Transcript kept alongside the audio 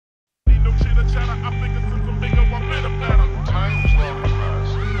Times long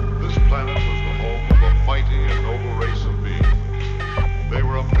past, this planet was the home of a mighty and noble race of beings. They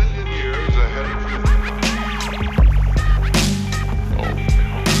were 1,000,000 years ahead of humankind.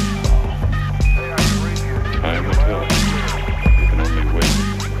 Time will tell. You can only wait.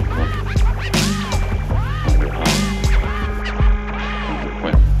 Wonder how. Wonder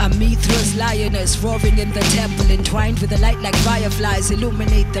when. A Mithra's lioness roaring in the temple, entwined with the light like fireflies,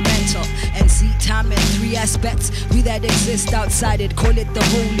 illuminate the mental and see time in three aspects. We that exist outside it, call it the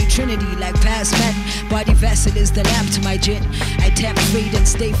Holy Trinity, like past men. Body vessel is the lamp to my gin. I tempt fate and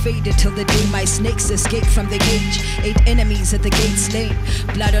stay faded till the day my snakes escape from the cage. 8 enemies at the gate slain,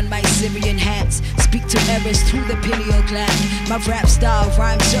 blood on my Syrian hands. Speak to errors through the pineal gland. My rap style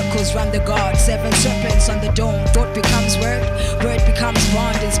rhyme circles round the guard. 7 serpents on the dome. Thought becomes word, word becomes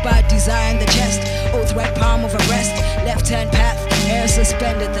bond. Inspired desire in the chest. Oath right palm of a rest. Left hand path, air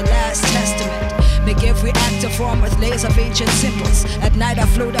suspended, the last testament. Make every act a form with layers of ancient symbols. At night I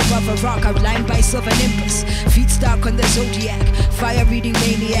float above a rock outlined by silver nimbus. Feet stuck on the zodiac, fire reading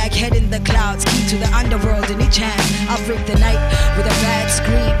maniac. Head in the clouds, key to the underworld in each hand. I'll break the night with a bad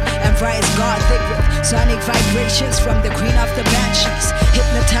scream and rise God thick with sonic vibrations from the queen of the banshees.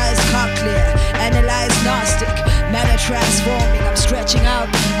 Hypnotized, car clear, analyze Gnostic, matter transforming. I'm stretching out,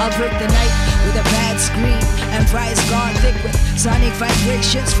 I'll break the night with a bad scream and rise God thick with sonic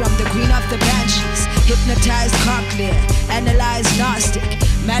vibrations from the queen of the banshees. Hypnotized, car clear, analyze Gnostic,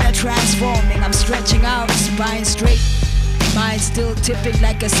 matter transforming. I'm stretching out, spine straight, mind still tipping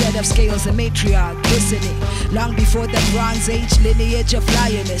like a set of scales, a matriarch glistening. Long before the Bronze Age lineage of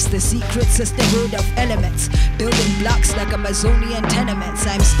lioness, the secret sisterhood of elements, building blocks like Amazonian tenements.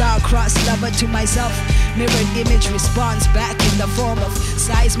 I'm star-crossed lover to myself, mirrored image responds back in the form of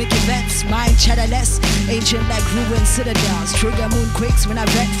seismic events. Mind chatterless, ancient like ruined citadels. Trigger moonquakes when I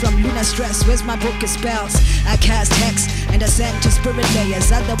vent from lunar stress. Where's my book of spells? I cast hex and ascend to spirit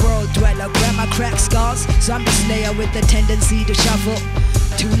layers. Otherworld dweller, grandma crack skulls. Zombie slayer with the tendency to shuffle.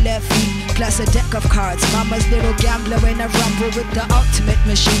 2 left feet plus a deck of cards. Mama's little gambler in a rumble with the ultimate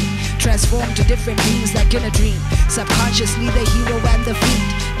machine. Transformed to different beings like in a dream. Subconsciously the hero and the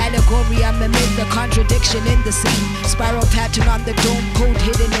fiend. Allegory, I'm amid the contradiction in the scene. Spiral pattern on the dome, code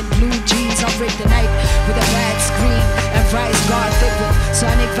hidden in blue jeans. I'll break the night with a bad scream and rise God thick with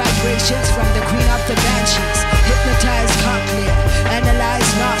sonic vibrations from the queen of the banshees. Hypnotized, clear, analyze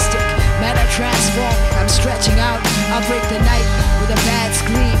Gnostic, matter transforming. I'm stretching out, I'll break the night with a bad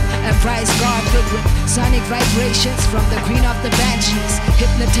scream and rise God thick with sonic vibrations from the queen of the banshees.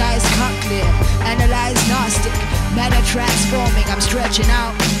 Hypnotized, clear, analyze Gnostic, matter transforming. I'm stretching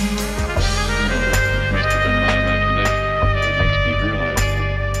out.